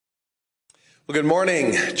Well, good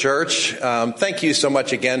morning, church. Thank you so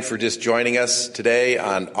much again for just joining us today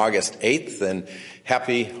on August 8th, and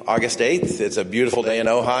happy August 8th. It's a beautiful day in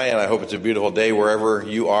Ojai, and I hope it's a beautiful day wherever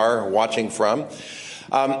you are watching from.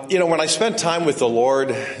 When I spent time with the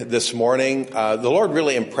Lord this morning, the Lord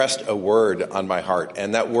really impressed a word on my heart,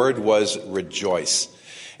 and that word was rejoice.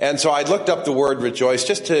 And so I looked up the word rejoice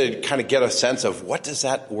just to kind of get a sense of what does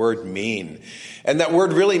that word mean. And that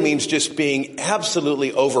word really means just being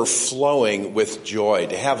absolutely overflowing with joy,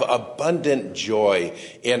 to have abundant joy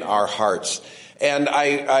in our hearts. And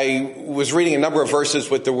I was reading a number of verses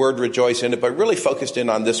with the word rejoice in it, but really focused in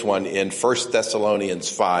on this one in 1 Thessalonians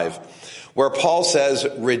 5, where Paul says,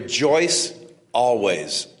 rejoice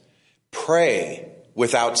always, pray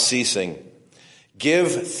without ceasing.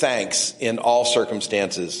 Give thanks in all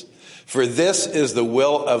circumstances, for this is the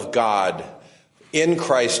will of God in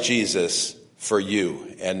Christ Jesus for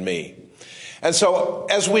you and me. And so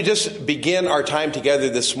as we just begin our time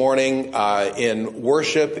together this morning in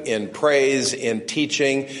worship, in praise, in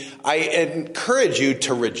teaching, I encourage you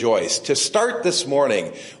to rejoice, to start this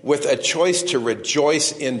morning with a choice to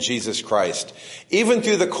rejoice in Jesus Christ. Even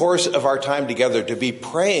through the course of our time together, to be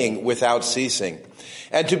praying without ceasing.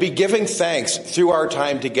 And to be giving thanks through our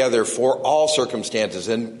time together for all circumstances.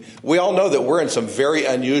 And we all know that we're in some very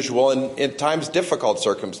unusual and at times difficult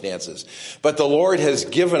circumstances. But the Lord has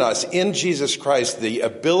given us in Jesus Christ the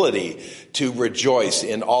ability to rejoice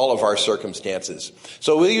in all of our circumstances.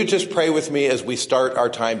 So will you just pray with me as we start our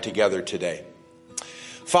time together today?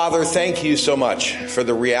 Father, thank you so much for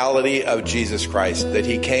the reality of Jesus Christ, that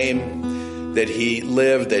he came, that he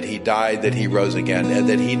lived, that he died, that he rose again, and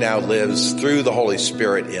that he now lives through the Holy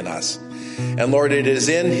Spirit in us. And Lord, it is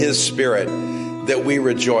in his Spirit that we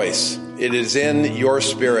rejoice. It is in your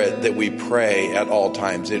Spirit that we pray at all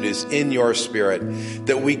times. It is in your Spirit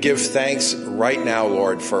that we give thanks right now,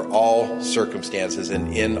 Lord, for all circumstances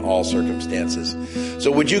and in all circumstances.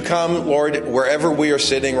 So would you come, Lord, wherever we are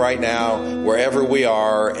sitting right now, wherever we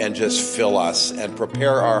are, and just fill us and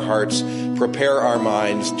prepare our hearts, prepare our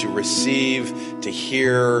minds to receive, to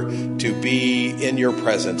hear, to be in your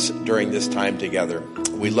presence during this time together.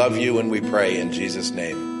 We love you and we pray in Jesus'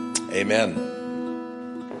 name. Amen.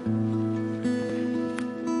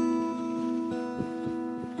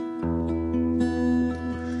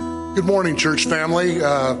 Good morning, church family.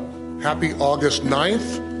 Happy August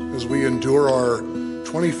 9th as we endure our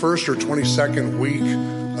 21st or 22nd week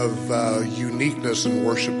of uniqueness in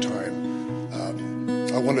worship time.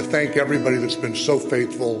 I want to thank everybody that's been so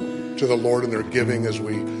faithful to the Lord in their giving as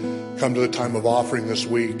we come to the time of offering this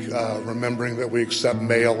week, remembering that we accept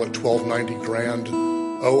mail at 1290 Grand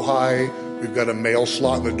Ojai. We've got a mail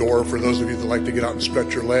slot in the door for those of you that like to get out and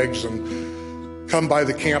stretch your legs and come by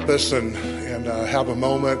the campus and have a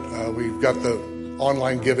moment. We've got the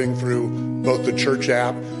online giving through both the church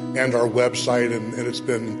app and our website, and it's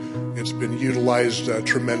been utilized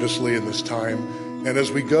tremendously in this time. And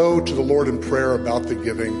as we go to the Lord in prayer about the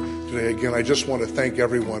giving today, again, I just want to thank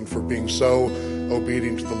everyone for being so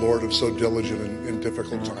obedient to the Lord and so diligent in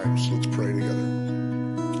difficult times. Let's pray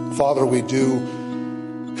together. Father, we do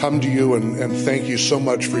come to you and thank you so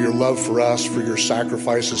much for your love for us, for your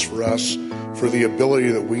sacrifices for us, for the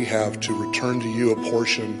ability that we have to return to you a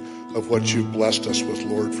portion of what you've blessed us with,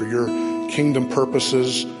 Lord, for your kingdom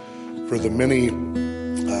purposes, for the many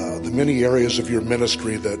areas of your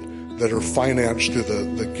ministry that are financed through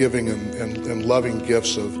the giving and loving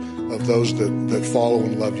gifts of those that follow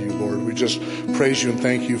and love you, Lord. We just praise you and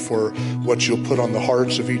thank you for what you'll put on the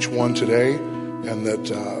hearts of each one today, and that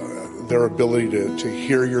their ability to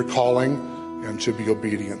hear your calling and to be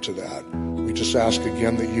obedient to that. We just ask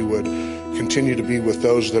again that you would continue to be with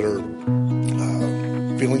those that are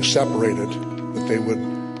feeling separated,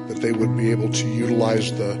 that they would be able to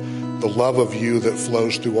utilize the love of you that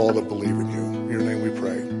flows through all that believe in you. In your name we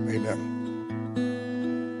pray. Amen.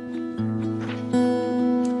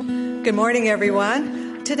 Good morning, everyone.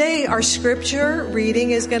 Today, our scripture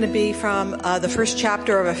reading is going to be from the first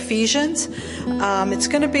chapter of Ephesians. It's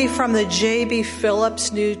going to be from the J.B.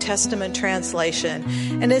 Phillips New Testament translation.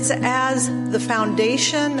 And it's as the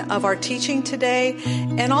foundation of our teaching today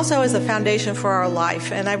and also as the foundation for our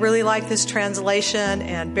life. And I really like this translation.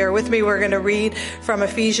 And bear with me, we're going to read from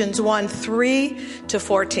Ephesians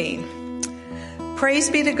 1:3-14. Praise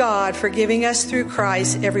be to God for giving us through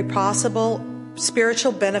Christ every possible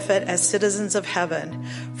spiritual benefit as citizens of heaven.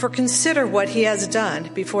 For consider what he has done.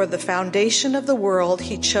 Before the foundation of the world,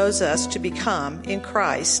 he chose us to become, in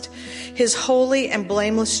Christ, his holy and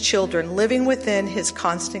blameless children, living within his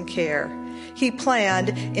constant care. He planned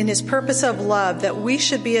in his purpose of love that we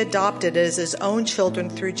should be adopted as his own children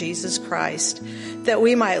through Jesus Christ, that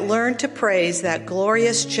we might learn to praise that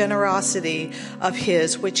glorious generosity of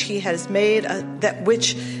his which has made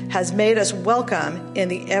us welcome in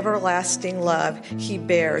the everlasting love he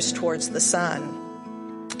bears towards the Son.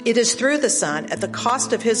 It is through the Son, at the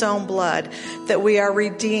cost of his own blood, that we are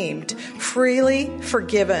redeemed, freely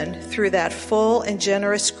forgiven through that full and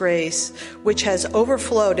generous grace which has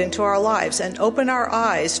overflowed into our lives and opened our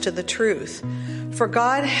eyes to the truth. For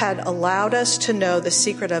God had allowed us to know the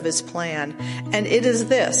secret of his plan, and it is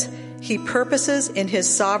this: he purposes in his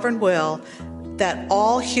sovereign will that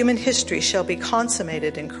all human history shall be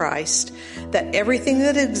consummated in Christ, that everything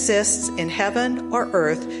that exists in heaven or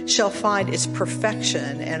earth shall find its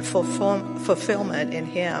perfection and fulfillment in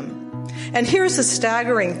him. And here's the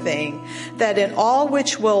staggering thing, that in all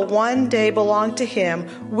which will one day belong to him,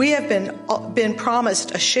 we have been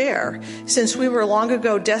promised a share, since we were long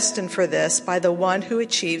ago destined for this by the one who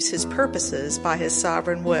achieves his purposes by his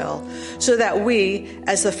sovereign will, so that we,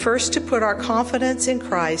 as the first to put our confidence in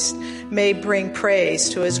Christ, may bring praise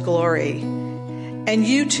to his glory. And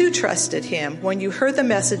you too trusted him when you heard the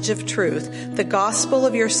message of truth, the gospel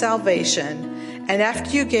of your salvation. And after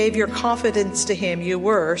you gave your confidence to him, you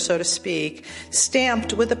were, so to speak,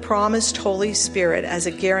 stamped with the promised Holy Spirit as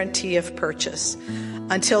a guarantee of purchase,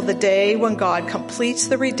 until the day when God completes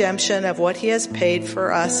the redemption of what he has paid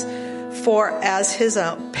for us as his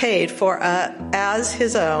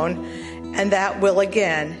own, and that will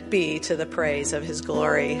again be to the praise of his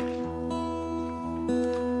glory.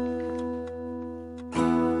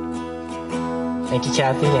 Thank you,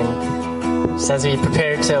 Kathy. And just as we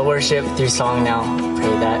prepare to worship through song now,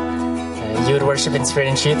 pray that you would worship in spirit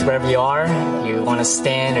and truth wherever you are. You want to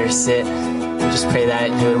stand or sit, just pray that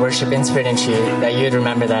you would worship in spirit and truth, that you would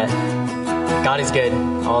remember that God is good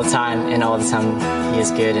all the time, and all the time he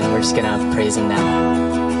is good, and we're just going to praise him now.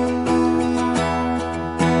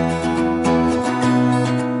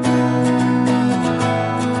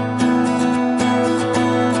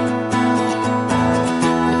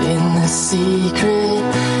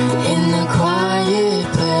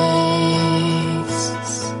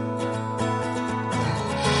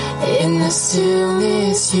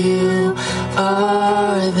 Stillness, you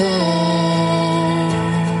are there.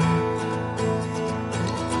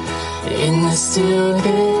 In the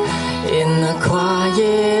stillness, in the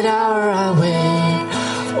quiet hour, I wait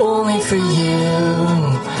only for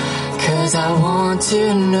you, 'cause I want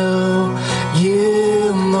to know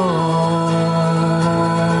you more.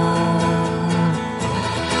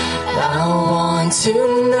 I want to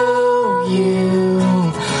know you.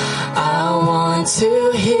 I want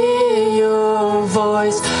to hear your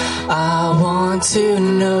voice. I want to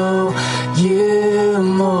know you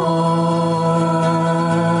more.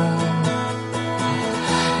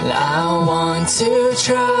 I want to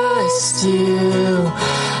trust you.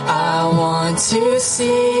 I want to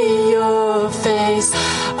see your face.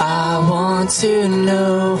 I want to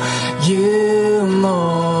know you more.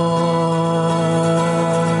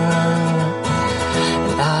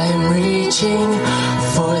 I am reaching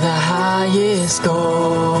for the highest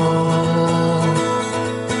goal,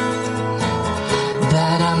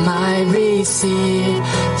 that I might receive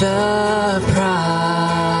the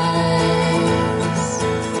prize.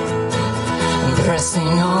 I'm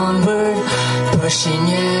pressing onward, pushing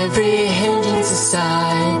every hindrance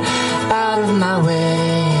aside, out of my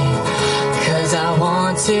way, 'cause I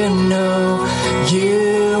want to know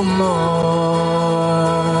you more.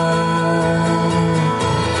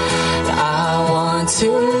 I want to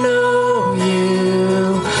know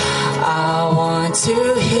you. I want to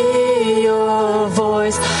hear your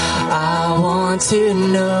voice. I want to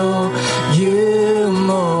know you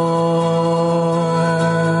more.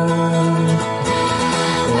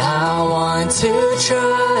 I want to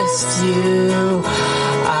trust you.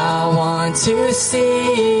 I want to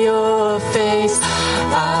see your face.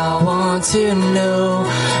 I want to know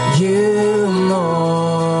you more.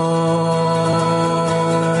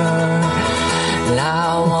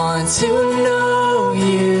 I want to know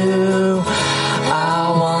you.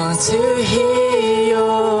 I want to hear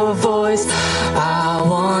your voice. I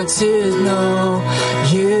want to know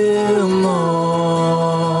you more.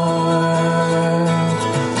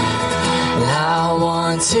 I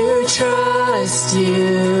want to trust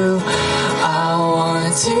you. I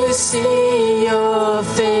want to see your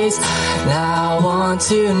face. I want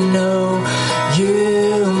to know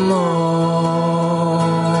you more.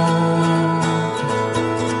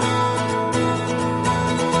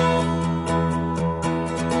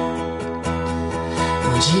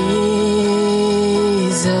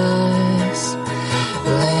 Jesus,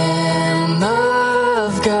 Lamb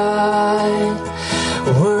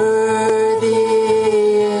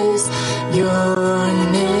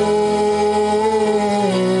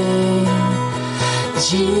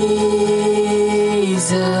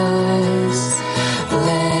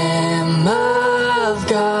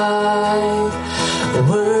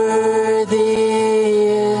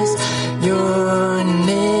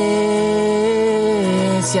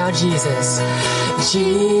voice, yell Jesus.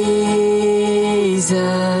 Jesus,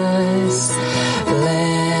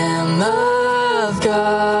 Lamb of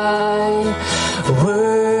God,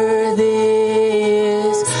 worthy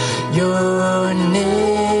is your name.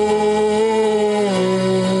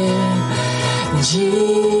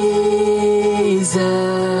 Jesus,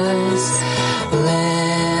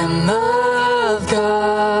 Lamb of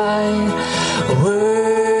God,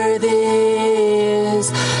 worthy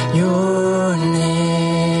is your name.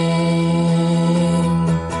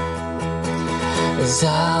 As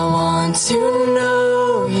I want to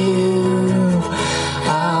know you,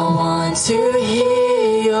 I want to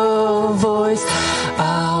hear your voice,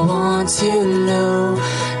 I want to know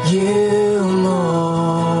you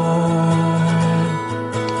more.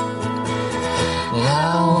 And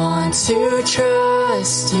I want to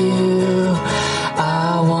trust you,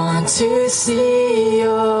 I want to see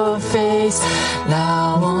your face, and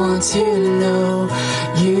I want to know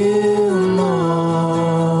you more.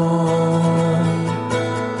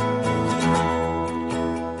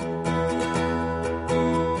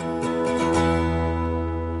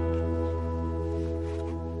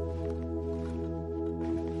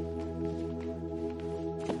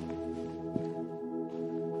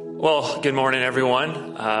 Well, good morning,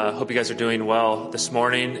 everyone. Hope you guys are doing well this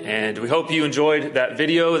morning, and we hope you enjoyed that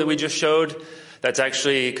video that we just showed. That's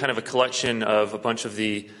actually kind of a collection of a bunch of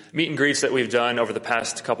the meet and greets that we've done over the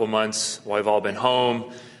past couple months while we've all been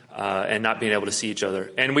home and not being able to see each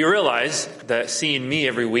other. And we realize that seeing me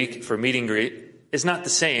every week for meet and greet is not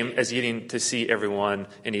the same as getting to see everyone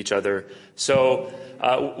and each other. So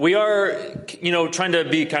we are, trying to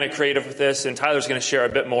be kind of creative with this, and Tyler's going to share a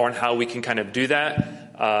bit more on how we can kind of do that.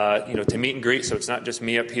 To meet and greet, so it's not just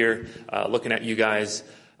me up here looking at you guys.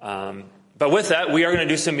 But with that, we are going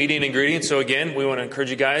to do some meeting and greeting. So again, we want to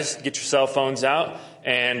encourage you guys, get your cell phones out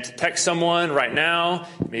and text someone right now.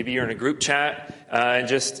 Maybe you're in a group chat, and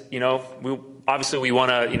just, we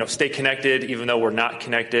want to, stay connected even though we're not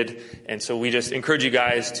connected. And so we just encourage you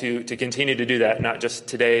guys to continue to do that, not just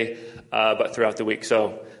today, but throughout the week.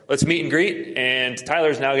 So let's meet and greet. And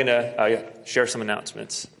Tyler's now going to share some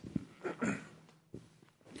announcements.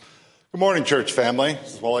 Good morning, church family.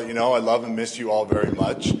 Just want to let you know I love and miss you all very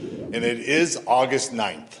much. And it is August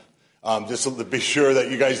 9th. Just to be sure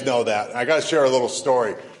that you guys know that. And I got to share a little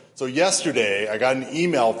story. So yesterday, I got an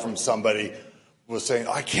email from somebody who was saying,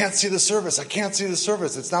 I can't see the service. I can't see the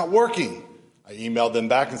service. It's not working. I emailed them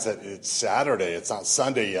back and said, it's Saturday. It's not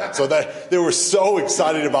Sunday yet. So that they were so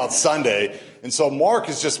excited about Sunday. And so Mark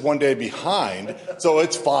is just one day behind. So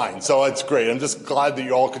it's fine. So it's great. I'm just glad that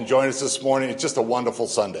you all can join us this morning. It's just a wonderful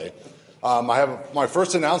Sunday. I have my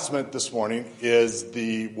first announcement this morning is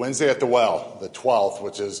the Wednesday at the Well, the 12th,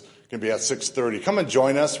 which is going to be at 6:30. Come and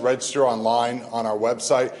join us. Register online on our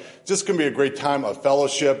website. It's just going to be a great time of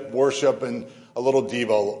fellowship, worship, and a little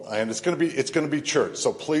Devo. And it's going to be church.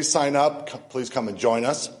 So please sign up. Please come and join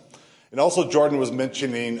us. And also, Jordan was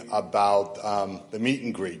mentioning about the meet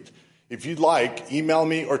and greet. If you'd like, email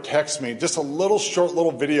me or text me just a short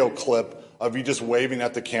little video clip of you just waving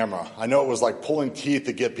at the camera. I know it was like pulling teeth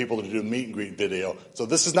to get people to do a meet and greet video. So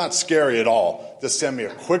this is not scary at all. Just send me a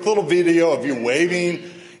quick little video of you waving,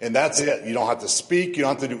 and that's it. You don't have to speak. You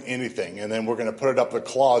don't have to do anything. And then we're going to put it up the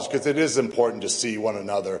collage because it is important to see one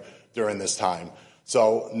another during this time.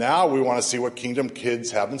 So now we want to see what Kingdom Kids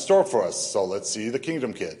have in store for us. So let's see the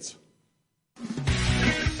Kingdom Kids.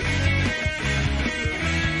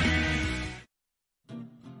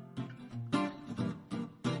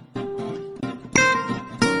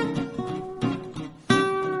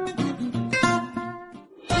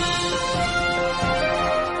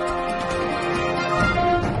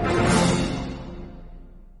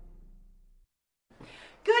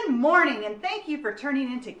 Morning, and thank you for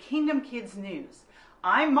turning into Kingdom Kids News.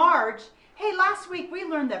 I'm Marge. Hey, last week we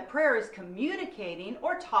learned that prayer is communicating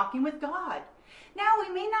or talking with God. Now,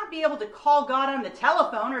 we may not be able to call God on the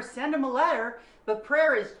telephone or send him a letter, but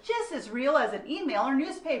prayer is just as real as an email or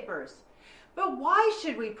newspapers. But why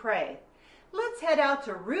should we pray? Let's head out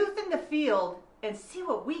to Ruth in the field and see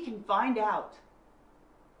what we can find out.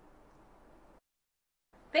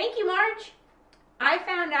 Thank you, Marge. I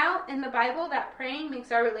found out in the Bible that praying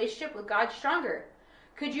makes our relationship with God stronger.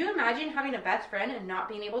 Could you imagine having a best friend and not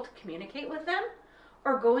being able to communicate with them?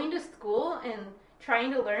 Or going to school and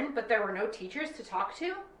trying to learn, but there were no teachers to talk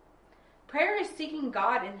to? Prayer is seeking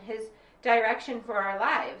God in his direction for our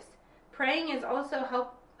lives. Praying is also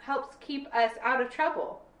helps keep us out of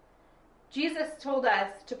trouble. Jesus told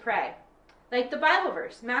us to pray. Like the Bible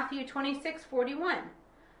verse, Matthew 26:41.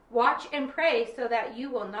 Watch and pray so that you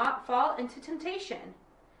will not fall into temptation.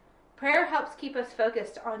 Prayer helps keep us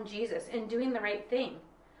focused on Jesus and doing the right thing.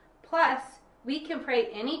 Plus, we can pray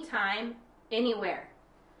anytime, anywhere.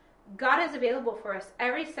 God is available for us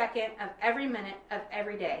every second of every minute of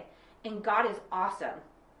every day. And God is awesome.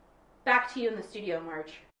 Back to you in the studio,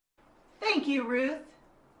 Marge. Thank you, Ruth.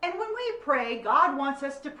 And when we pray, God wants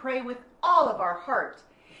us to pray with all of our heart.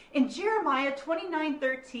 In Jeremiah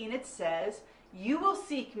 29:13, it says, "You will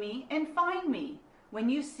seek me and find me when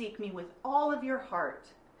you seek me with all of your heart."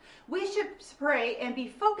 We should pray and be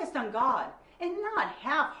focused on God and not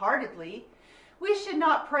half-heartedly. We should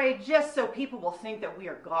not pray just so people will think that we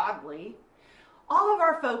are godly. All of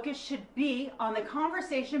our focus should be on the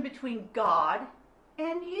conversation between God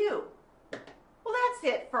and you. Well, that's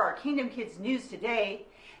it for our Kingdom Kids News today.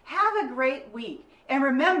 Have a great week. And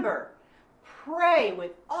remember, pray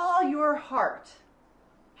with all your heart.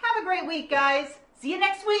 Have a great week, guys. See you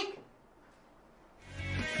next week.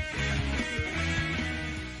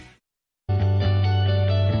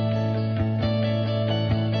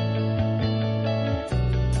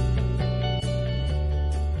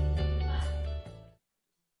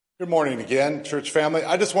 Good morning again, church family.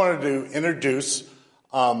 I just wanted to introduce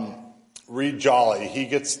Reed Jolly. He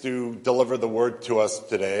gets to deliver the word to us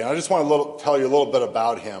today. And I just want to tell you a little bit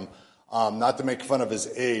about him, not to make fun of his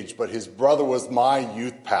age, but his brother was my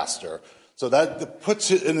youth pastor. So that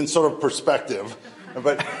puts it in sort of perspective.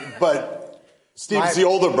 But Steve's the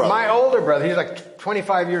older brother. My older brother. He's like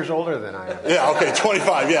 25 years older than I am. Yeah, okay,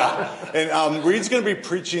 25, yeah. And Reed's going to be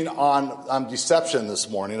preaching on deception this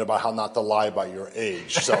morning about how not to lie about your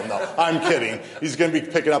age. So, no, I'm kidding. He's going to be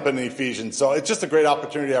picking up in Ephesians. So it's just a great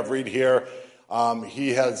opportunity to have Reed here.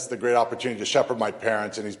 He has the great opportunity to shepherd my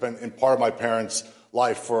parents, and he's been in part of my parents'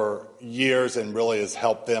 life for years and really has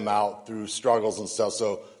helped them out through struggles and stuff.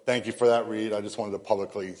 So thank you for that, Reed. I just wanted to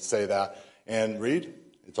publicly say that. And Reed,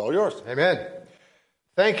 it's all yours. Amen.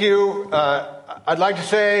 Thank you. I'd like to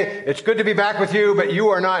say it's good to be back with you, but you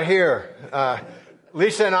are not here.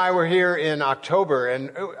 Lisa and I were here in October,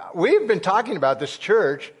 and we've been talking about this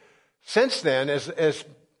church since then as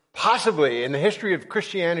possibly in the history of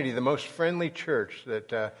Christianity the most friendly church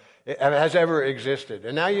that has ever existed.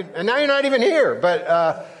 And now you're not even here,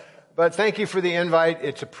 but thank you for the invite.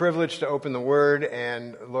 It's a privilege to open the Word,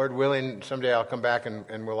 and Lord willing, someday I'll come back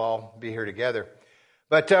and we'll all be here together.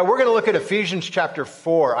 But we're going to look at Ephesians chapter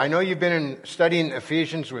 4. I know you've been studying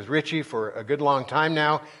Ephesians with Richie for a good long time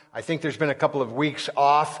now. I think there's been a couple of weeks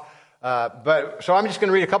off. So I'm just going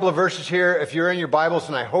to read a couple of verses here. If you're in your Bibles,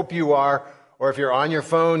 and I hope you are, or if you're on your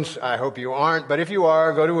phones, I hope you aren't. But if you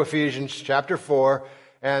are, go to Ephesians chapter 4.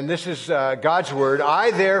 And this is God's word.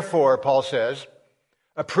 I therefore, Paul says,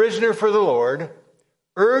 a prisoner for the Lord,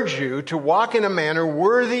 urge you to walk in a manner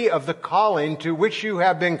worthy of the calling to which you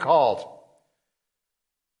have been called,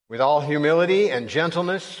 with all humility and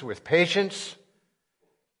gentleness, with patience,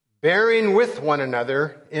 bearing with one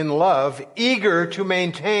another in love, eager to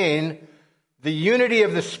maintain the unity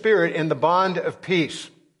of the Spirit in the bond of peace.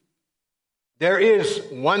 There is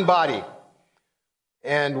one body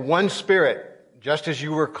and one Spirit, just as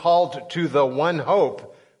you were called to the one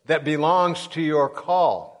hope that belongs to your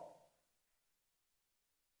call.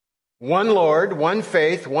 One Lord, one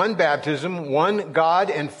faith, one baptism, one God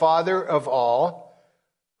and Father of all,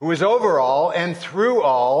 who is over all and through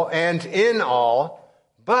all and in all,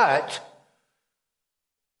 but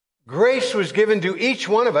grace was given to each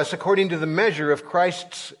one of us according to the measure of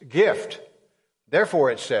Christ's gift. Therefore,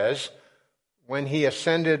 it says, when he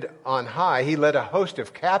ascended on high, he led a host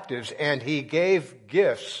of captives and he gave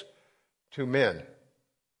gifts to men.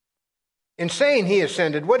 In saying he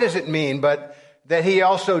ascended, what does it mean but that he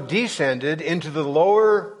also descended into the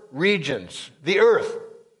lower regions, the earth?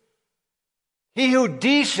 He who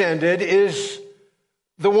descended is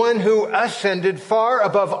the one who ascended far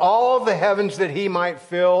above all the heavens that he might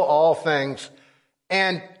fill all things.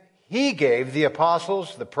 And he gave the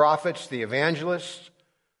apostles, the prophets, the evangelists,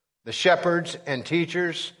 the shepherds and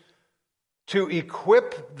teachers to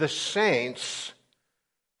equip the saints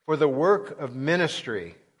for the work of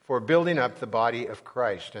ministry, for building up the body of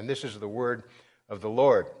Christ. And this is the word of the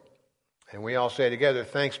Lord. And we all say together,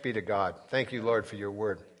 thanks be to God. Thank you, Lord, for your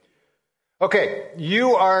word. Okay,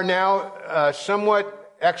 you are now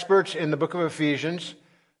somewhat experts in the book of Ephesians.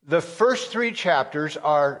 The first three chapters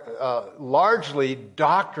are largely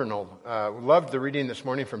doctrinal. We loved the reading this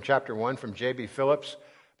morning from chapter 1 from J.B. Phillips.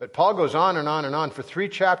 But Paul goes on and on and on for 3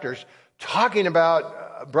 chapters talking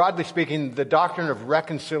about, broadly speaking, the doctrine of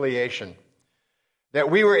reconciliation. That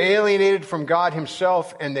we were alienated from God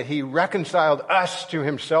himself and that he reconciled us to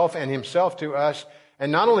himself and himself to us.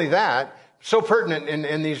 And not only that, so pertinent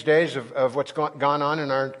in these days of what's gone on in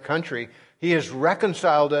our country, He has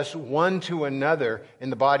reconciled us one to another in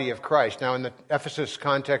the body of Christ. Now, in the Ephesus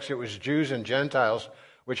context, it was Jews and Gentiles,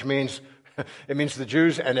 which means it means the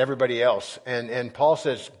Jews and everybody else. And Paul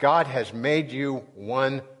says, God has made you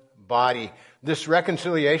one body. This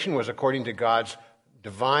reconciliation was according to God's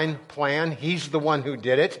divine plan. He's the one who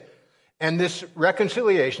did it. And this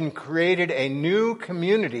reconciliation created a new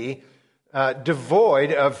community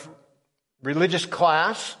devoid of religious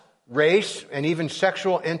class, race, and even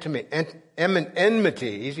sexual enmity.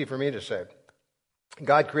 Easy for me to say.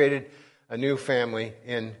 God created a new family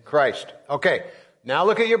in Christ. Okay, now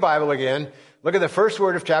look at your Bible again. Look at the first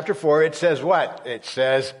word of chapter 4. It says what? It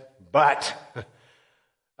says, but.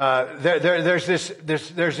 There's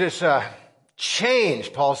this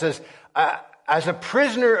change. Paul says, as a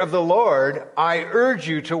prisoner of the Lord, I urge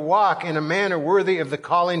you to walk in a manner worthy of the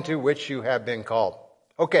calling to which you have been called.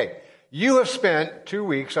 Okay, you have spent 2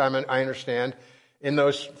 weeks, I understand, in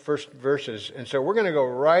those first verses. And so we're going to go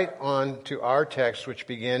right on to our text, which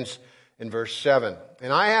begins in verse 7.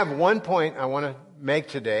 And I have one point I want to make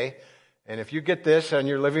today. And if you get this in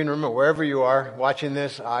your living room or wherever you are watching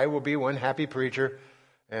this, I will be one happy preacher.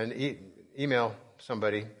 And email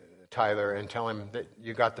somebody, Tyler, and tell him that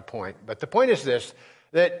you got the point. But the point is this,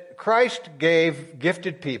 that Christ gave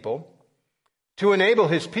gifted people to enable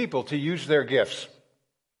his people to use their gifts.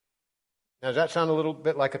 Now, does that sound a little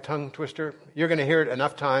bit like a tongue twister? You're going to hear it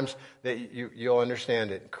enough times that you'll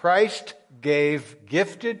understand it. Christ gave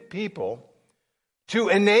gifted people to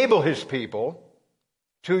enable his people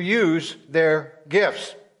to use their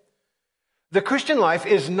gifts. The Christian life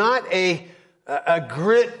is not a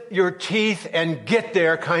grit your teeth and get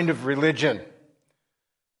there kind of religion.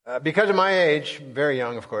 Because of my age, very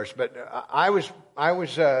young, of course, but I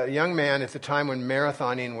was a young man at the time when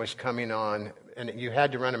marathoning was coming on, and you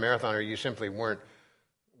had to run a marathon or you simply weren't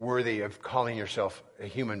worthy of calling yourself a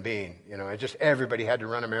human being. You know, everybody had to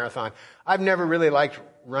run a marathon. I've never really liked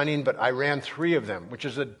running, but I ran 3 of them, which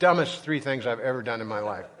is the dumbest 3 things I've ever done in my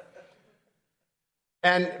life.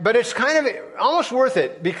 But it's kind of almost worth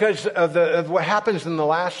it because of what happens in the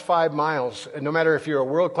last 5 miles. No matter if you're a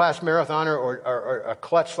world-class marathoner or a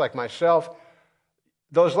klutz like myself,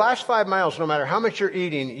 those last 5 miles, no matter how much you're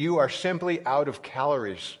eating, you are simply out of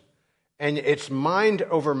calories. And it's mind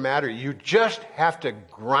over matter. You just have to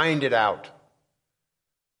grind it out.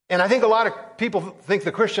 And I think a lot of people think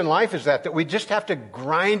the Christian life is that we just have to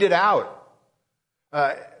grind it out.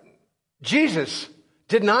 Jesus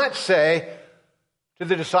did not say to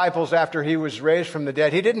the disciples after he was raised from the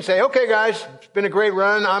dead, he didn't say, okay guys, it's been a great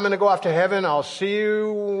run. I'm going to go off to heaven. I'll see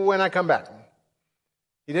you when I come back.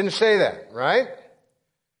 He didn't say that, right?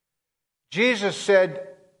 Jesus said,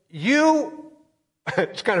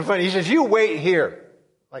 it's kind of funny. He says, you wait here.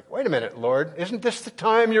 Like, wait a minute, Lord. Isn't this the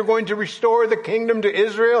time you're going to restore the kingdom to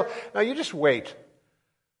Israel? No, you just wait.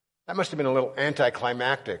 That must have been a little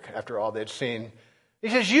anticlimactic after all they'd seen. He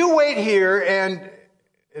says, you wait here, and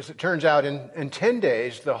as it turns out, in 10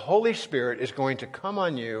 days, the Holy Spirit is going to come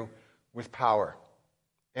on you with power.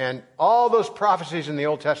 And all those prophecies in the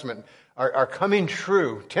Old Testament are coming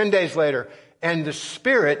true 10 days later, and the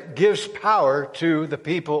Spirit gives power to the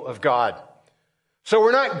people of God. So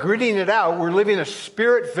we're not gritting it out. We're living a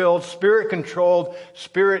Spirit-filled, Spirit-controlled,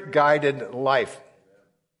 Spirit-guided life.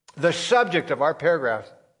 The subject of our paragraph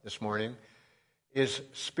this morning is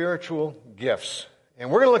spiritual gifts.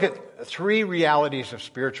 And we're going to look at 3 realities of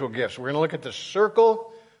spiritual gifts. We're going to look at the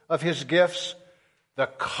circle of his gifts, the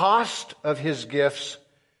cost of his gifts,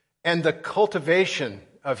 and the cultivation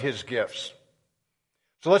of his gifts.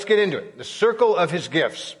 So let's get into it. The circle of his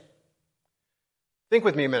gifts. Think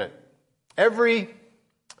with me a minute. Every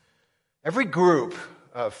group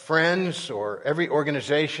of friends or every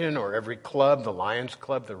organization or every club, the Lions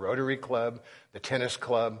Club, the Rotary Club, the tennis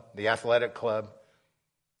club, the athletic club,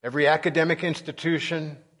 every academic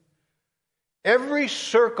institution, every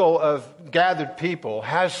circle of gathered people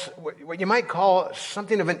has what you might call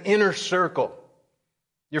something of an inner circle.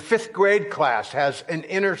 Your 5th grade class has an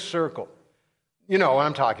inner circle. You know what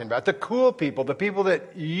I'm talking about. The cool people, the people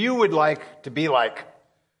that you would like to be like.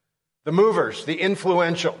 The movers, the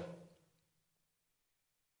influential.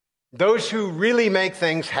 Those who really make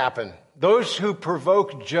things happen. Those who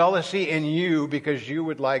provoke jealousy in you because you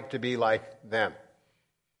would like to be like them.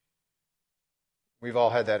 We've all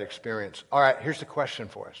had that experience. All right, here's the question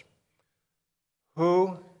for us.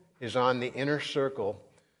 Who is on the inner circle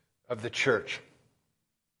of the church?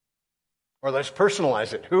 Or let's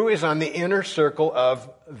personalize it. Who is on the inner circle of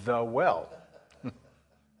the well? I'm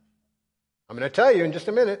going to tell you in just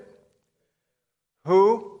a minute.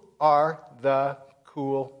 Who are the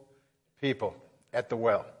cool people at the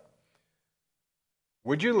well?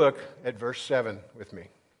 Would you look at verse 7 with me?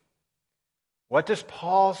 What does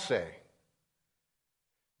Paul say?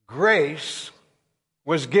 Grace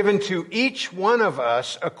was given to each one of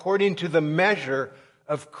us according to the measure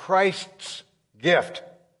of Christ's gift.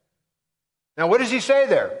 Now, what does he say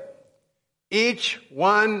there? Each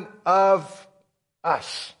one of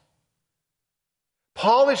us.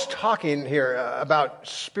 Paul is talking here about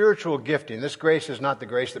spiritual gifting. This grace is not the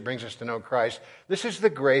grace that brings us to know Christ. This is the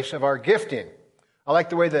grace of our gifting. I like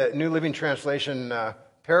the way the New Living Translation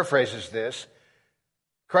paraphrases this.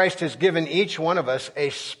 Christ has given each one of us a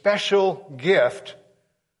special gift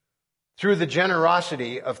through the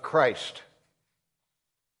generosity of Christ.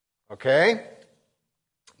 Okay?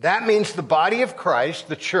 That means the body of Christ,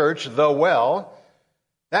 the church, the well,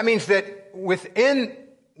 that means that within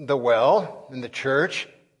the well, in the church,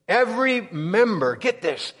 every member, get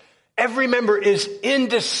this, every member is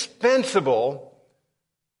indispensable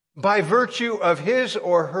by virtue of his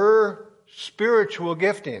or her spiritual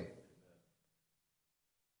gifting.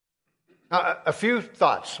 Now, a few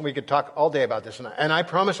thoughts. We could talk all day about this, and I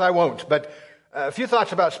promise I won't, but a few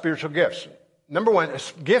thoughts about spiritual gifts. Number one,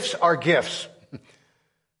 gifts are gifts.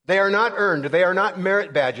 They are not earned. They are not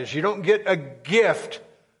merit badges. You don't get a gift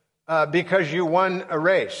because you won a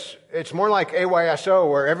race. It's more like AYSO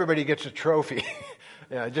where everybody gets a trophy.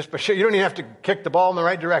 Yeah, you don't even have to kick the ball in the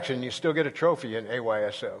right direction. You still get a trophy in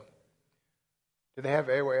AYSO. Do they have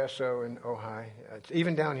AYSO in Ojai? It's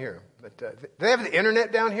even down here. But do they have the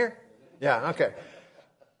internet down here? Yeah, okay.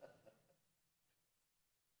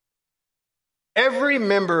 Every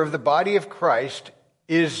member of the body of Christ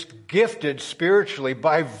is gifted spiritually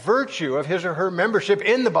by virtue of his or her membership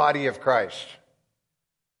in the body of Christ.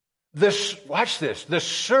 Watch this. The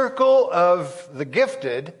circle of the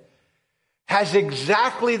gifted has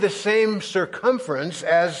exactly the same circumference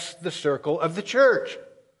as the circle of the church.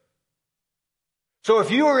 So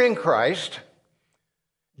if you are in Christ,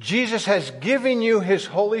 Jesus has given you his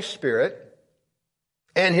Holy Spirit,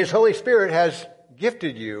 and his Holy Spirit has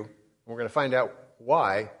gifted you. We're going to find out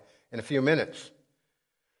why in a few minutes.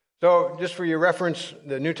 So just for your reference,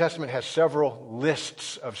 the New Testament has several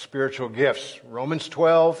lists of spiritual gifts. Romans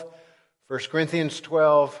 12, 1 Corinthians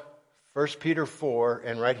 12, 1 Peter 4,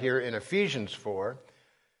 and right here in Ephesians 4.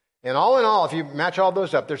 And all in all, if you match all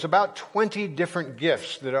those up, there's about 20 different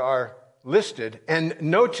gifts that are listed, and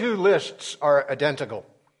no two lists are identical,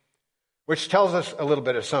 which tells us a little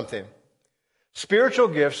bit of something. Spiritual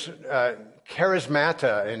gifts,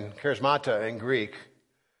 charismata in Greek,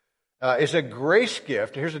 is a grace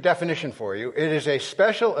gift. Here's a definition for you. It is a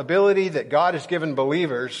special ability that God has given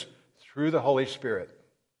believers through the Holy Spirit.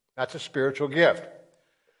 That's a spiritual gift.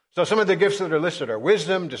 So some of the gifts that are listed are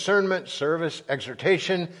wisdom, discernment, service,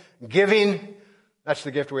 exhortation, giving. That's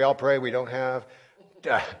the gift we all pray we don't have.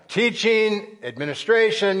 Teaching,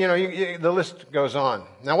 administration, the list goes on.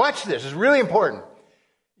 Now watch this. It's really important.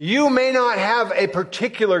 You may not have a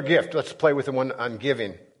particular gift. Let's play with the one on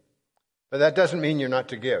giving. But that doesn't mean you're not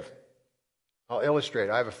to give. I'll illustrate.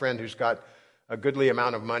 I have a friend who's got a goodly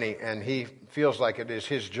amount of money, and he feels like it is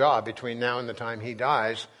his job between now and the time he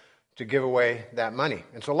dies to give away that money.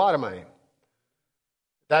 It's a lot of money.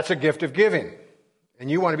 That's a gift of giving. And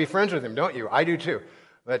you want to be friends with him, don't you? I do too.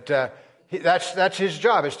 But that's his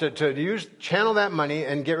job, is to channel that money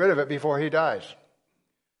and get rid of it before he dies.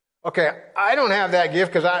 Okay, I don't have that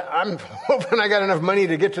gift because I'm hoping I got enough money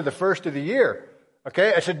to get to the first of the year.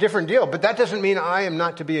 Okay, it's a different deal. But that doesn't mean I am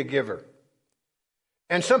not to be a giver.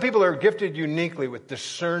 And some people are gifted uniquely with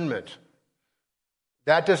discernment.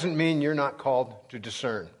 That doesn't mean you're not called to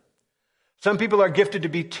discern. Some people are gifted to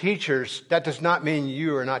be teachers. That does not mean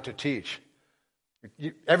you are not to teach.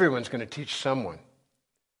 Everyone's going to teach someone.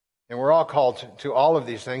 And we're all called to all of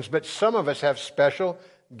these things, but some of us have special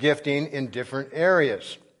gifting in different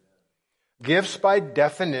areas. Gifts, by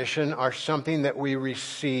definition, are something that we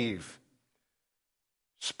receive.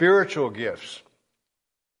 Spiritual gifts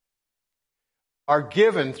are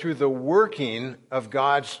given through the working of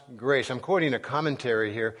God's grace. I'm quoting a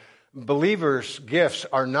commentary here. Believers' gifts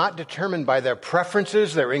are not determined by their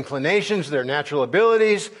preferences, their inclinations, their natural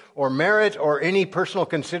abilities, or merit, or any personal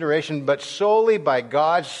consideration, but solely by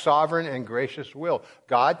God's sovereign and gracious will.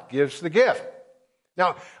 God gives the gift.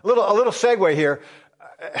 Now, a little segue here.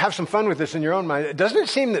 Have some fun with this in your own mind. Doesn't it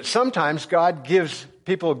seem that sometimes God gives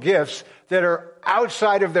people gifts that are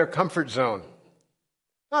outside of their comfort zone?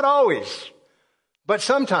 Not always, but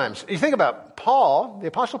sometimes. You think about Paul, the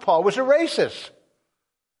Apostle Paul was a racist.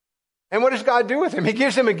 And what does God do with him? He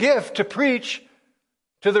gives him a gift to preach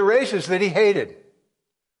to the races that he hated.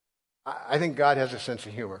 I think God has a sense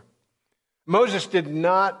of humor. Moses did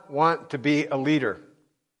not want to be a leader.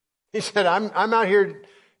 He said, I'm out here,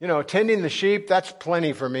 tending the sheep. That's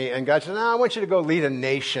plenty for me. And God said, no, I want you to go lead a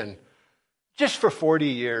nation just for 40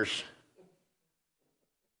 years.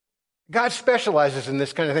 God specializes in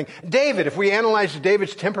this kind of thing. David, if we analyze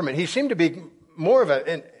David's temperament, he seemed to be more of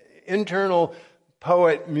an internal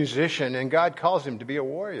poet, musician, and God calls him to be a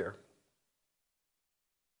warrior.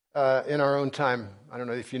 In our own time, I don't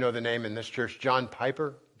know if you know the name in this church, John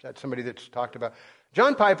Piper. Is that somebody that's talked about?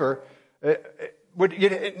 John Piper, whether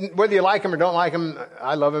you like him or don't like him,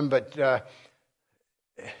 I love him, but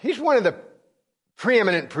he's one of the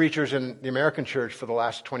preeminent preachers in the American church for the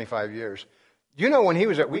last 25 years. When he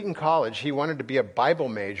was at Wheaton College, he wanted to be a Bible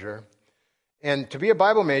major. And to be a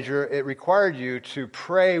Bible major, it required you to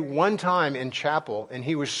pray one time in chapel. And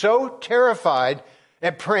he was so terrified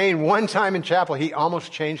at praying one time in chapel, he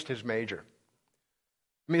almost changed his major.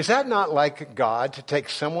 I mean, is that not like God to take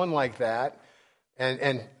someone like that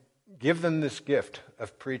and give them this gift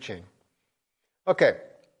of preaching? Okay,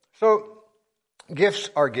 so gifts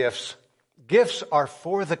are gifts. Gifts are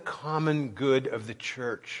for the common good of the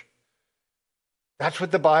church. That's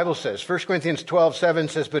what the Bible says. 1 Corinthians 12:7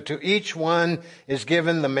 says, but to each one is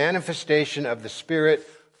given the manifestation of the Spirit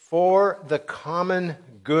for the common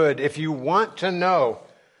good. If you want to know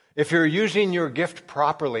if you're using your gift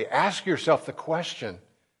properly, ask yourself the question,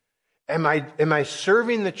 am I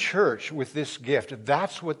serving the church with this gift?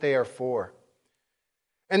 That's what they are for.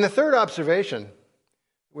 And the third observation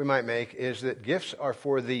we might make is that gifts are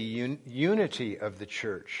for the unity of the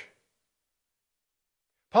church.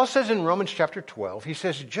 Paul says in Romans chapter 12, he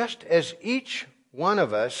says, just as each one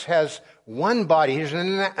of us has one body, here's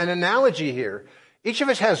an analogy here. Each of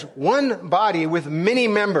us has one body with many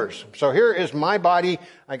members. So here is my body.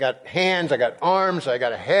 I got hands, I got arms, I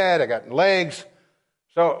got a head, I got legs.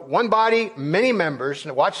 So one body, many members.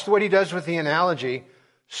 And watch what he does with the analogy.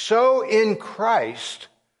 So in Christ,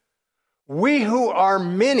 we who are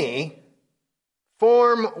many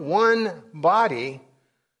form one body,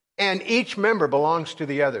 and each member belongs to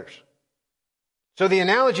the others. So the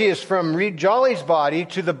analogy is from Reed Jolly's body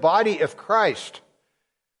to the body of Christ.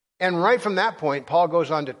 And right from that point, Paul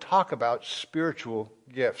goes on to talk about spiritual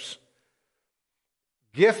gifts.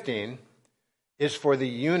 Gifting is for the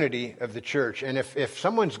unity of the church. And if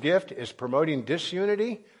someone's gift is promoting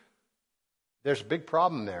disunity, there's a big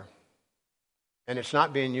problem there. And it's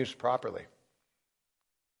not being used properly.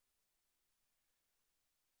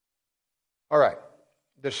 All right.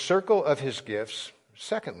 The circle of his gifts.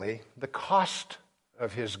 Secondly, the cost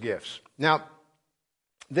of his gifts. Now,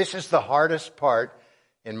 this is the hardest part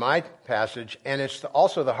in my passage, and it's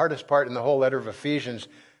also the hardest part in the whole letter of Ephesians.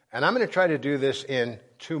 And I'm going to try to do this in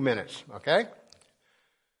 2 minutes, okay?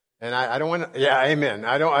 And I don't want to, amen.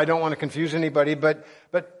 I don't want to confuse anybody, but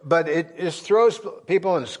it just throws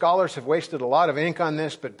people, and scholars have wasted a lot of ink on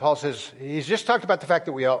this, but Paul says, he's just talked about the fact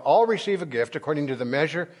that we all receive a gift according to the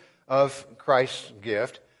measure of Christ's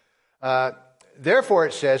gift. Therefore,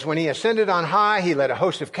 it says, when he ascended on high, he led a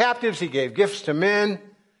host of captives, he gave gifts to men.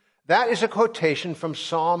 That is a quotation from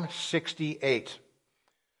Psalm 68.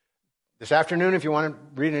 This afternoon, if you want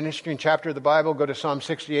to read an interesting chapter of the Bible, go to Psalm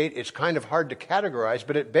 68. It's kind of hard to categorize,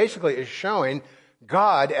 but it basically is showing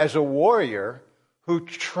God as a warrior who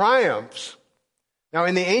triumphs. Now,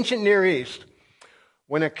 in the ancient Near East,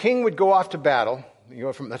 when a king would go off to battle, you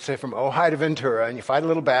go from, let's say, from Ojai to Ventura, and you fight a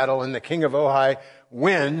little battle, and the king of Ojai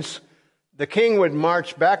wins, the king would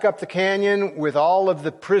march back up the canyon with all of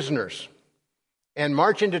the prisoners and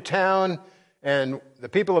march into town, and the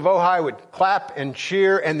people of Ojai would clap and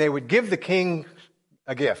cheer, and they would give the king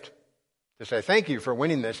a gift to say, thank you for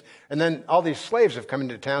winning this. And then all these slaves have come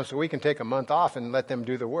into town, so we can take a month off and let them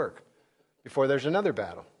do the work before there's another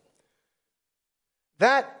battle.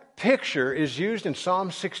 That picture is used in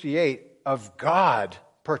Psalm 68 of God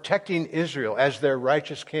protecting Israel as their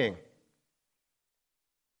righteous king.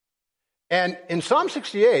 And in Psalm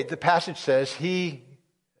 68, the passage says he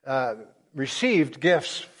received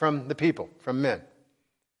gifts from the people, from men.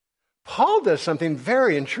 Paul does something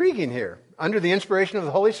very intriguing here. Under the inspiration of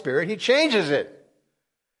the Holy Spirit, he changes it.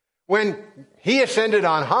 When he ascended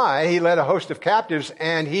on high, he led a host of captives,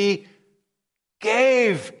 and he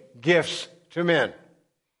gave gifts to men.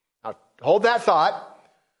 Now, hold that thought.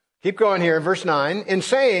 Keep going here in verse 9. In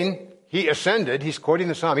saying he ascended, he's quoting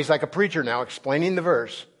the psalm. He's like a preacher now, explaining the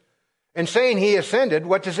verse. In saying he ascended,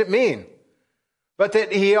 what does it mean? But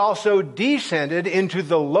that he also descended into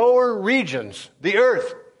the lower regions, the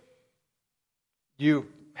earth. Do you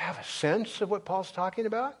have a sense of what Paul's talking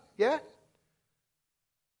about yet?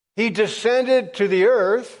 He descended to the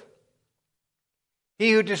earth.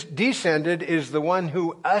 He who descended is the one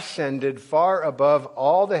who ascended far above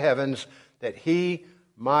all the heavens, that he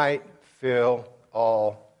might fill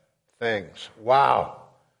all things. Wow.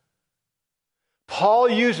 Paul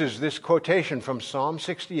uses this quotation from Psalm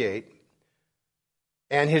 68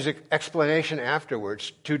 and his explanation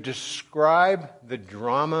afterwards to describe the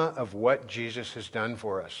drama of what Jesus has done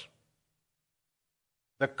for us.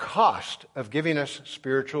 The cost of giving us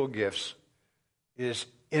spiritual gifts is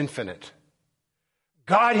infinite.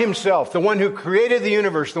 God himself, the one who created the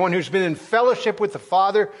universe, the one who's been in fellowship with the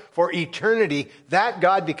Father for eternity, that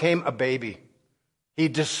God became a baby. He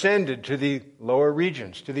descended to the lower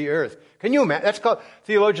regions, to the earth. Can you imagine?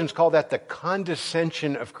 Theologians call that the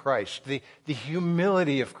condescension of Christ, the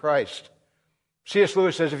humility of Christ. C.S.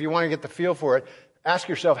 Lewis says if you want to get the feel for it, ask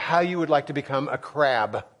yourself how you would like to become a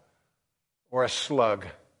crab or a slug.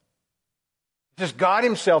 Just God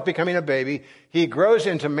himself becoming a baby. He grows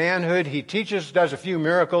into manhood. He teaches, does a few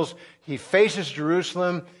miracles. He faces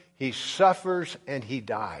Jerusalem. He suffers and he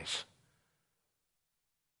dies.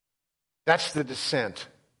 That's the descent,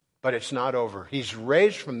 but it's not over. He's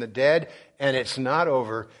raised from the dead, and it's not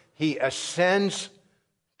over. He ascends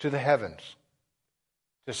to the heavens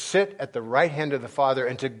to sit at the right hand of the Father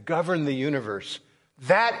and to govern the universe.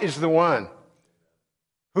 That is the one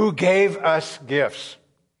who gave us gifts.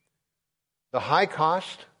 The high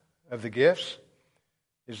cost of the gifts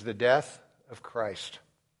is the death of Christ.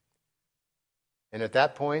 And at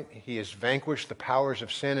that point, he has vanquished the powers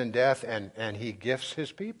of sin and death, and he gifts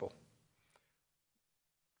his people.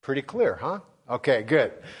 Pretty clear, huh? Okay,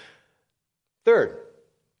 good. Third,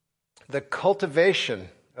 the cultivation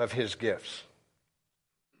of his gifts.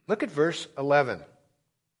 Look at verse 11.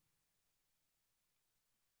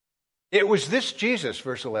 It was this Jesus,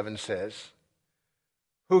 verse 11 says,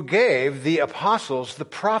 who gave the apostles, the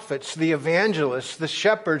prophets, the evangelists, the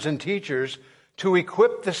shepherds and teachers to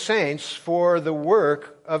equip the saints for the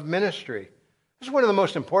work of ministry. This is one of the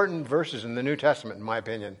most important verses in the New Testament, in my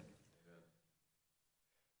opinion.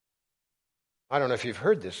 I don't know if you've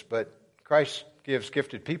heard this, but Christ gives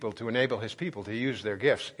gifted people to enable his people to use their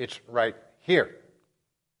gifts. It's right here.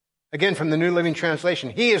 Again, from the New Living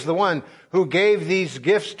Translation, he is the one who gave these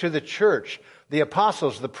gifts to the church, the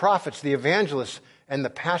apostles, the prophets, the evangelists, and the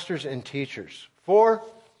pastors and teachers. 4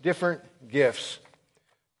 different gifts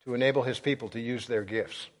to enable his people to use their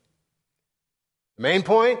gifts. The main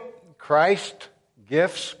point, Christ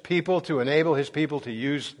gifts people to enable his people to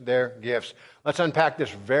use their gifts. Let's unpack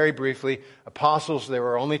this very briefly. Apostles, there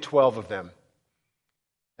were only 12 of them.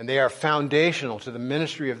 And they are foundational to the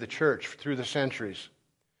ministry of the church through the centuries.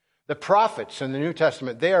 The prophets in the New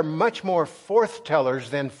Testament, they are much more forth-tellers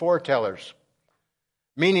than foretellers,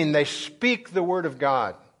 meaning they speak the word of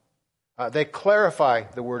God. They clarify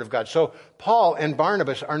the word of God. So Paul and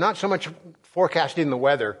Barnabas are not so much forecasting the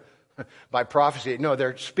weather by prophecy. No,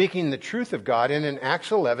 they're speaking the truth of God. And in Acts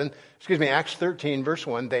 13, verse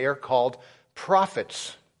 1, they are called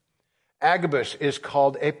prophets. Agabus is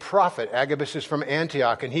called a prophet. Agabus is from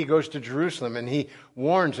Antioch, and he goes to Jerusalem, and he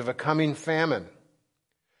warns of a coming famine.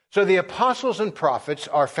 So the apostles and prophets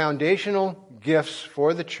are foundational gifts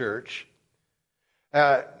for the church.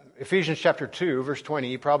 Ephesians chapter 2, verse 20,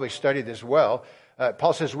 you probably studied this well.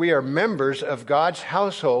 Paul says, we are members of God's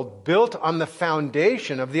household built on the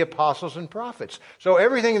foundation of the apostles and prophets. So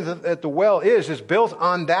everything that the well is built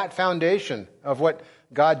on that foundation of what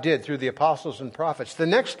God did through the apostles and prophets. The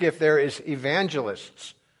next gift there is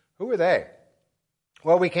evangelists. Who are they?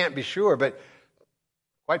 Well, we can't be sure, but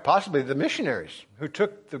quite possibly the missionaries who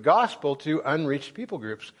took the gospel to unreached people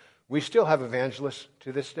groups. We still have evangelists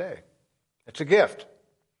to this day. It's a gift.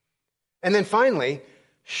 And then finally,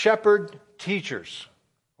 shepherd teachers,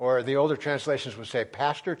 or the older translations would say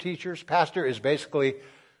pastor teachers. Pastor is basically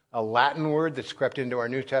a Latin word that's crept into our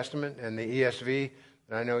New Testament, and the ESV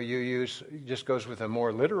that I know you use just goes with a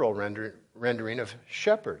more literal rendering of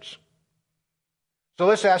shepherds. So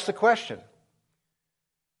let's ask the question,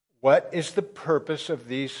 what is the purpose of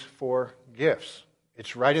these 4 gifts?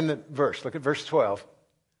 It's right in the verse. Look at verse 12.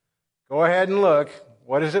 Go ahead and look.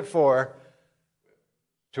 What is it for?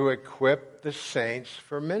 To equip the saints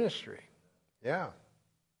for ministry. Yeah.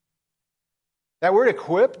 That word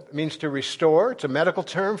equip means to restore. It's a medical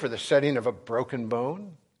term for the setting of a broken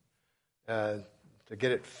bone, to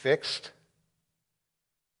get it fixed.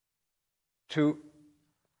 To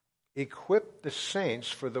equip the saints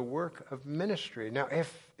for the work of ministry. Now,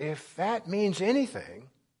 if that means anything,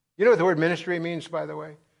 you know what the word ministry means, by the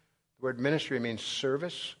way? The word ministry means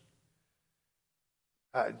service.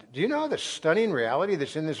 Do you know the stunning reality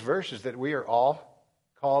that's in this verse is that we are all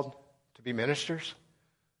called to be ministers?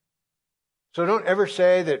 So don't ever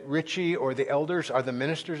say that Richie or the elders are the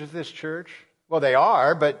ministers of this church. Well, they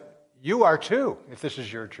are, but you are too, if this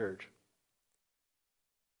is your church.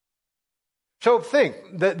 So think,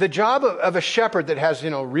 the job of a shepherd that has,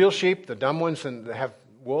 real sheep, the dumb ones and that have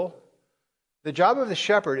wool, the job of the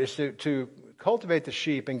shepherd is to cultivate the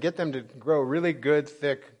sheep and get them to grow really good,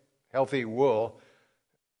 thick, healthy wool,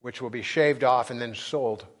 which will be shaved off and then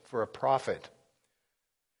sold for a profit.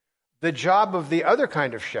 The job of the other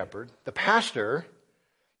kind of shepherd, the pastor,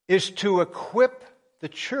 is to equip the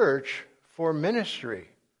church for ministry.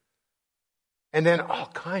 And then all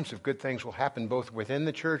kinds of good things will happen both within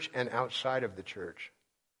the church and outside of the church.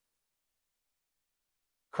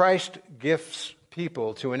 Christ gifts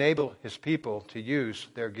people to enable his people to use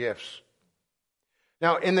their gifts.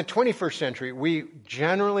 Now, in the 21st century, we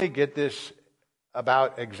generally get this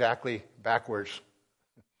about exactly backwards.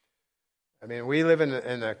 I mean, we live in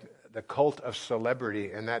the cult of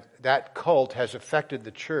celebrity, and that cult has affected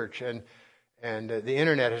the church, and the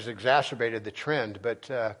internet has exacerbated the trend.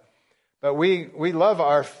 But we love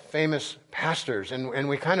our famous pastors, and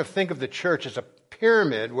we kind of think of the church as a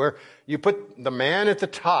pyramid where you put the man at the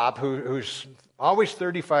top who's always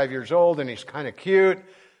 35 years old, and he's kind of cute,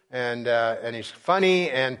 and he's funny,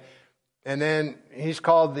 and then he's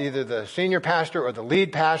called either the senior pastor or the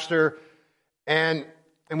lead pastor, and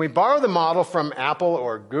we borrow the model from Apple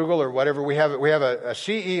or Google or whatever. We have a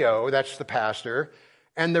CEO, that's the pastor.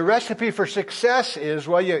 And the recipe for success is,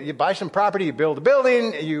 well, you buy some property, you build a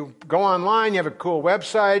building, you go online, you have a cool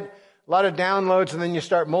website, a lot of downloads, and then you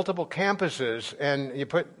start multiple campuses, and you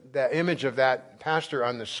put the image of that pastor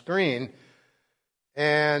on the screen.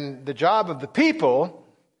 And the job of the people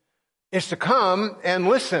is to come and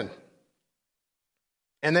listen,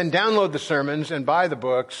 and then download the sermons and buy the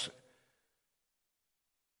books.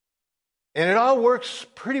 And it all works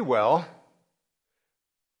pretty well.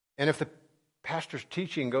 And if the pastor's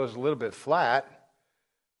teaching goes a little bit flat,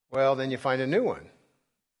 well, then you find a new one.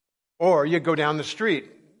 Or you go down the street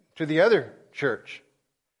to the other church.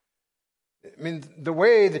 I mean, the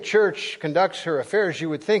way the church conducts her affairs, you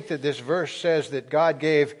would think that this verse says that God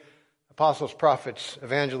gave apostles, prophets,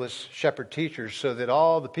 evangelists, shepherd teachers so that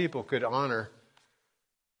all the people could honor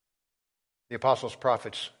the apostles,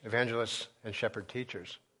 prophets, evangelists, and shepherd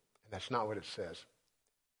teachers. And that's not what it says.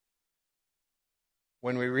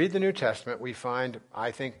 When we read the New Testament, we find, I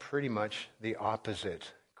think, pretty much the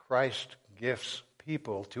opposite. Christ gifts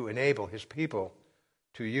people to enable his people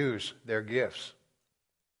to use their gifts.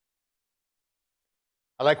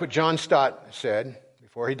 I like what John Stott said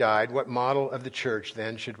before he died. What model of the church,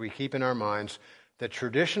 then, should we keep in our minds? The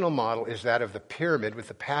traditional model is that of the pyramid, with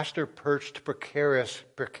the pastor perched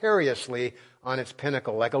precariously on its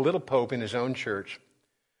pinnacle, like a little pope in his own church,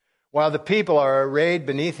 while the people are arrayed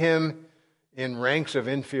beneath him in ranks of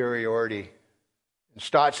inferiority. And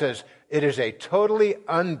Stott says, it is a totally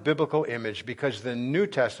unbiblical image because the New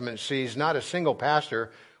Testament sees not a single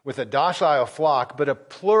pastor with a docile flock, but a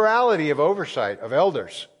plurality of oversight of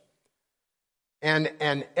elders and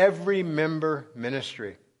every member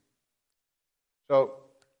ministry. So,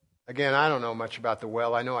 again, I don't know much about the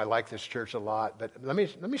well. I know I like this church a lot, but let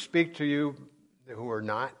me speak to you who are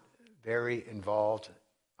not very involved.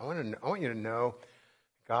 I want you to know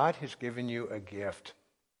God has given you a gift.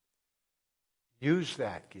 Use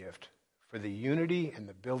that gift for the unity and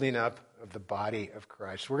the building up of the body of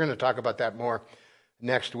Christ. We're going to talk about that more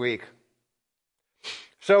next week.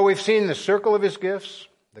 So we've seen the circle of his gifts,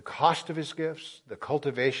 the cost of his gifts, the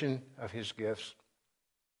cultivation of his gifts.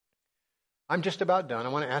 I'm just about done. I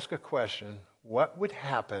want to ask a question. What would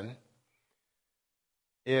happen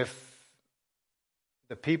if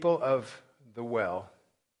the people of the well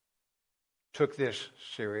took this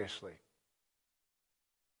seriously?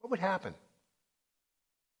 What would happen?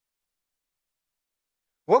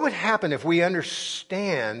 What would happen if we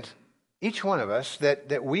understand, each one of us,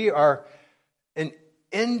 that we are an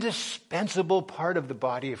indispensable part of the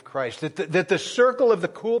body of Christ, that the circle of the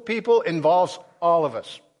cool people involves all of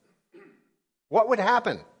us? What would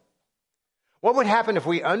happen? What would happen if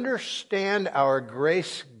we understand our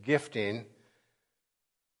grace gifting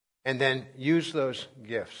and then use those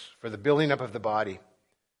gifts for the building up of the body?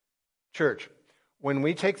 Church, when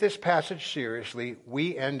we take this passage seriously,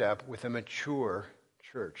 we end up with a mature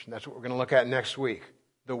church. And that's what we're going to look at next week.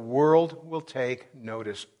 The world will take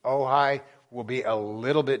notice. Ojai will be a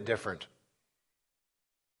little bit different.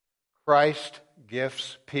 Christ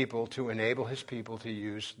gifts people to enable his people to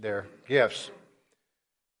use their gifts.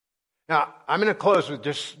 Now, I'm going to close with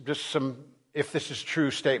just some if this is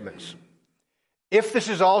true statements. If this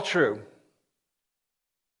is all true,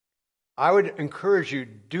 I would encourage you,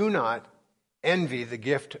 do not envy the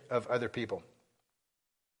gift of other people.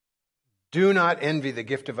 Do not envy the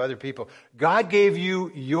gift of other people. God gave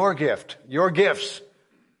you your gift, your gifts,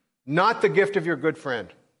 not the gift of your good friend.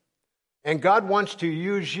 And God wants to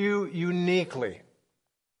use you uniquely.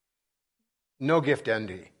 No gift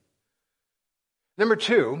envy. Number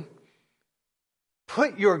 2,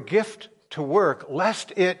 put your gift to work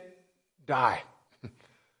lest it die.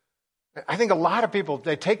 I think a lot of people,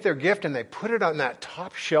 they take their gift and they put it on that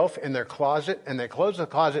top shelf in their closet, and they close the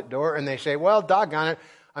closet door and they say, well, doggone it,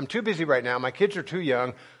 I'm too busy right now. My kids are too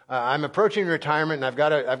young. I'm approaching retirement, and I've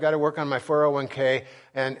got to work on my 401k,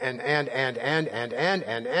 and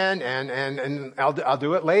I'll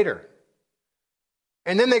do it later.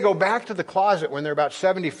 And then they go back to the closet when they're about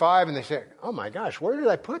 75, and they say, oh my gosh, where did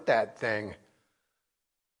I put that thing?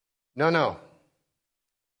 No.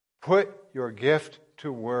 Put your gift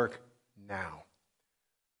to work now.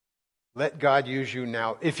 Let God use you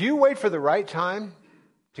now. If you wait for the right time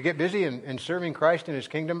to get busy in serving Christ in His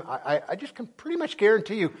kingdom, I just can pretty much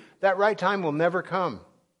guarantee you that right time will never come.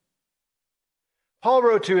 Paul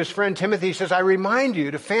wrote to his friend Timothy, he says, I remind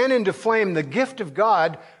you to fan into flame the gift of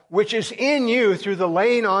God which is in you through the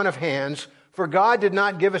laying on of hands, for God did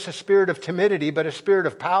not give us a spirit of timidity, but a spirit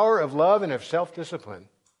of power, of love, and of self-discipline.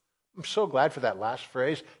 I'm so glad for that last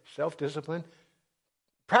phrase, self-discipline.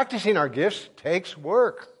 Practicing our gifts takes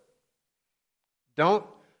work. Don't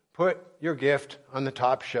put your gift on the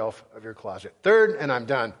top shelf of your closet. Third, and I'm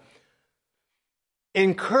done.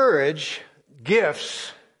 Encourage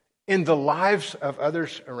gifts in the lives of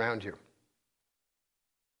others around you.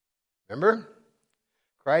 Remember?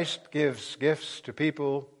 Christ gives gifts to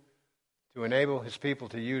people to enable His people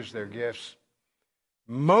to use their gifts.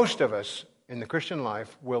 Most of us in the Christian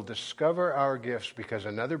life will discover our gifts because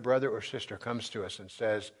another brother or sister comes to us and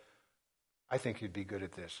says, I think you'd be good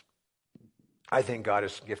at this. I think God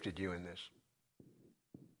has gifted you in this.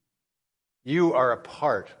 You are a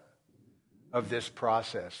part of this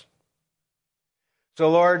process.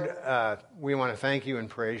 So, Lord, we want to thank you and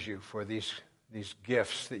praise you for these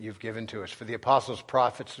gifts that you've given to us, for the apostles,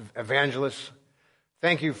 prophets, evangelists.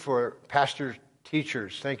 Thank you for pastors,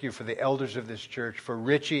 teachers. Thank you for the elders of this church, for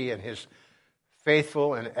Richie and his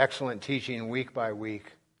faithful and excellent teaching week by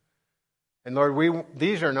week. And Lord,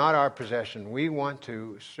 these are not our possession. We want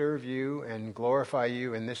to serve you and glorify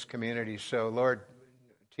you in this community. So, Lord,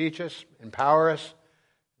 teach us, empower us,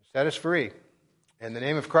 set us free. In the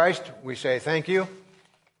name of Christ, we say thank you.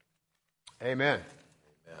 Amen.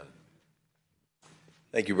 Amen.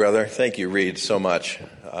 Thank you, brother. Thank you, Reed, so much.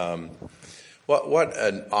 What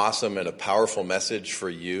an awesome and a powerful message for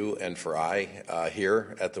you and for I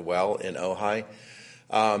here at the Well in Ojai.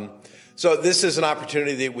 So this is an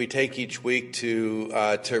opportunity that we take each week to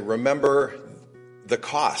remember the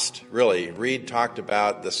cost, really. Reed talked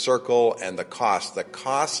about the circle and the cost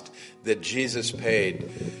that Jesus paid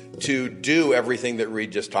to do everything that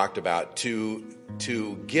Reed just talked about, to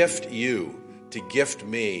gift you, to gift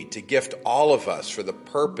me, to gift all of us for the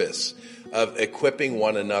purpose of equipping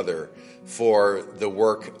one another for the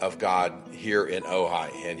work of God here in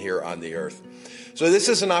Ojai and here on the earth. So this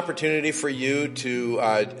is an opportunity for you to,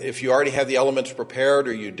 if you already have the elements prepared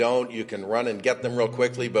or you don't, you can run and get them real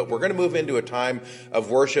quickly. But we're going to move into a time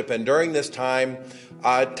of worship. And during this time,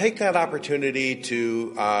 take that opportunity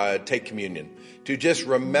to take communion, to just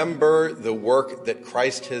remember the work that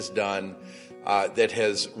Christ has done that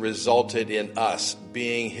has resulted in us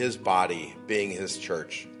being His body, being His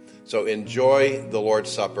church. So enjoy the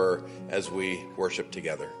Lord's Supper as we worship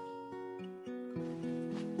together.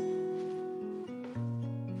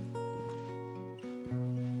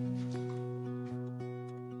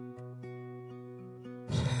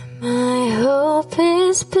 My hope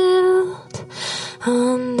is built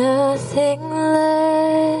on nothing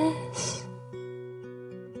less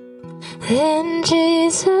than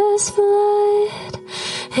Jesus' blood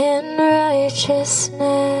and righteousness.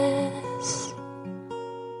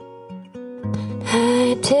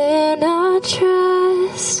 I do not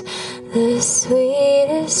trust the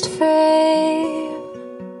sweetest frame,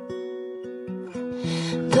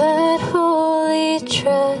 but wholly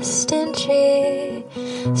trust in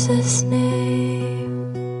Jesus'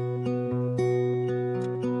 name.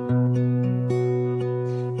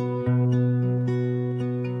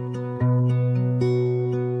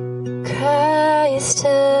 Christ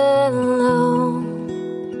alone,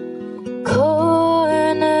 cornerstone,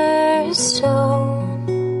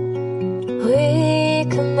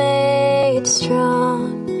 weak made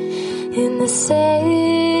strong in the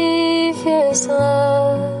Savior's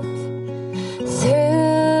love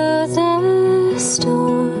through the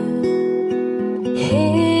storm.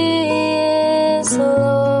 He is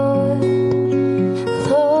Lord,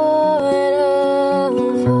 Lord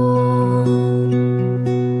of all.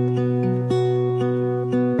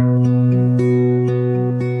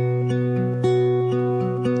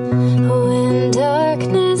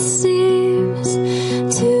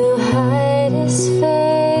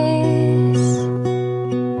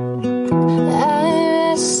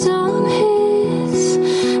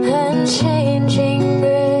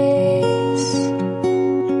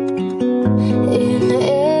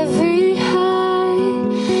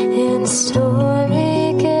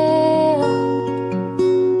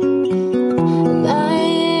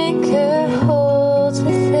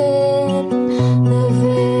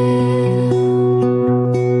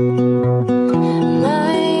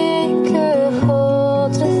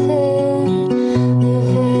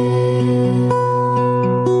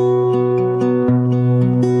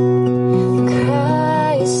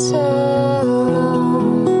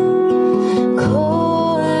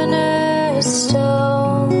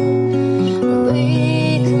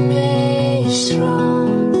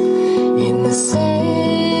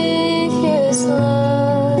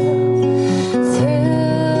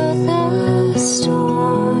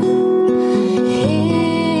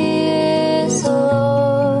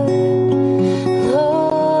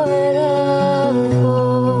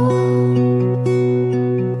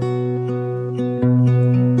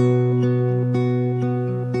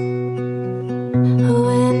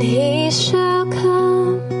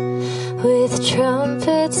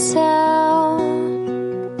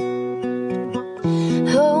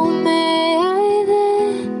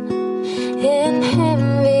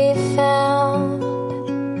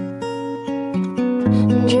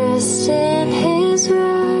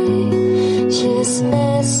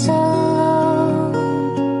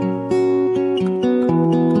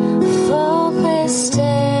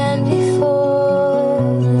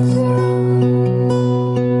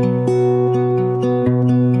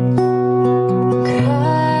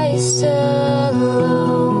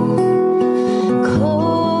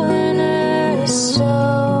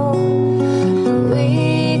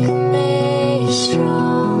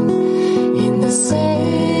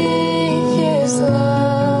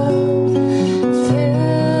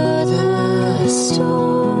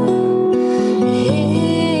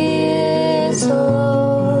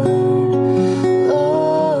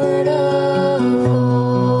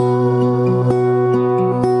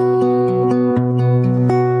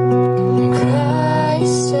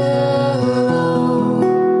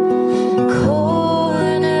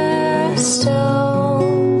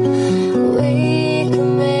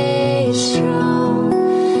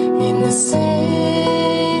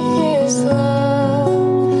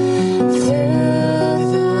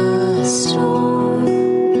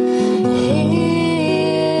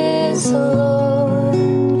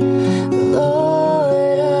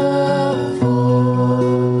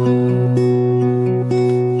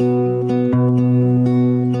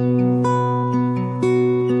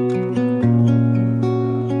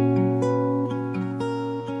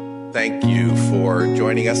 Thank you for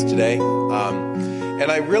joining us today.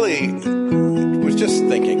 And I really was just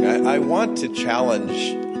thinking, I want to challenge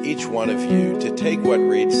each one of you to take what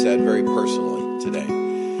Reed said very personally today.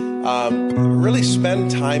 Really spend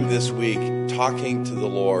time this week talking to the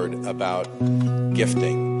Lord about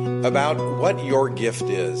gifting, about what your gift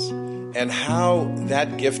is, and how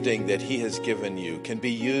that gifting that He has given you can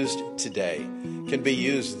be used today, can be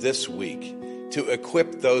used this week to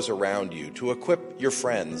equip those around you, to equip your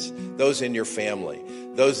friends, those in your family,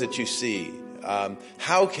 those that you see.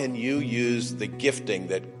 How can you use the gifting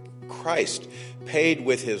that Christ paid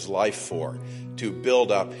with His life for to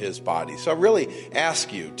build up His body? So I really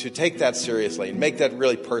ask you to take that seriously and make that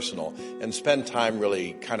really personal and spend time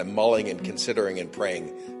really kind of mulling and considering and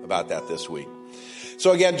praying about that this week.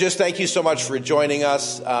 So again, just thank you so much for joining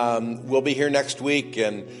us. We'll be here next week,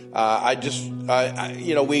 and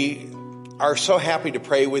we are so happy to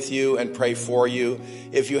pray with you and pray for you.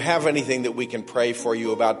 If you have anything that we can pray for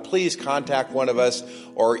you about, please contact one of us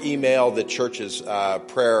or email the church's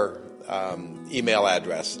prayer email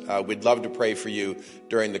address. We'd love to pray for you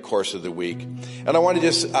during the course of the week. And I want to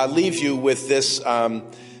just leave you with this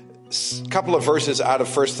couple of verses out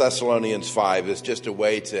of 1 Thessalonians 5 as just a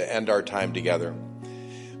way to end our time together.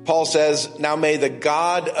 Paul says, "Now may the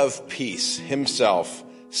God of peace Himself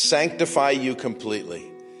sanctify you completely,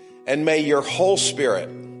 and may your whole spirit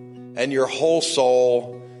and your whole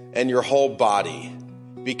soul and your whole body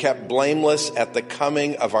be kept blameless at the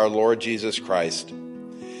coming of our Lord Jesus Christ.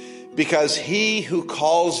 Because He who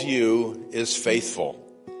calls you is faithful,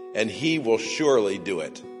 and He will surely do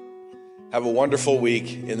it." Have a wonderful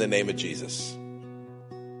week in the name of Jesus.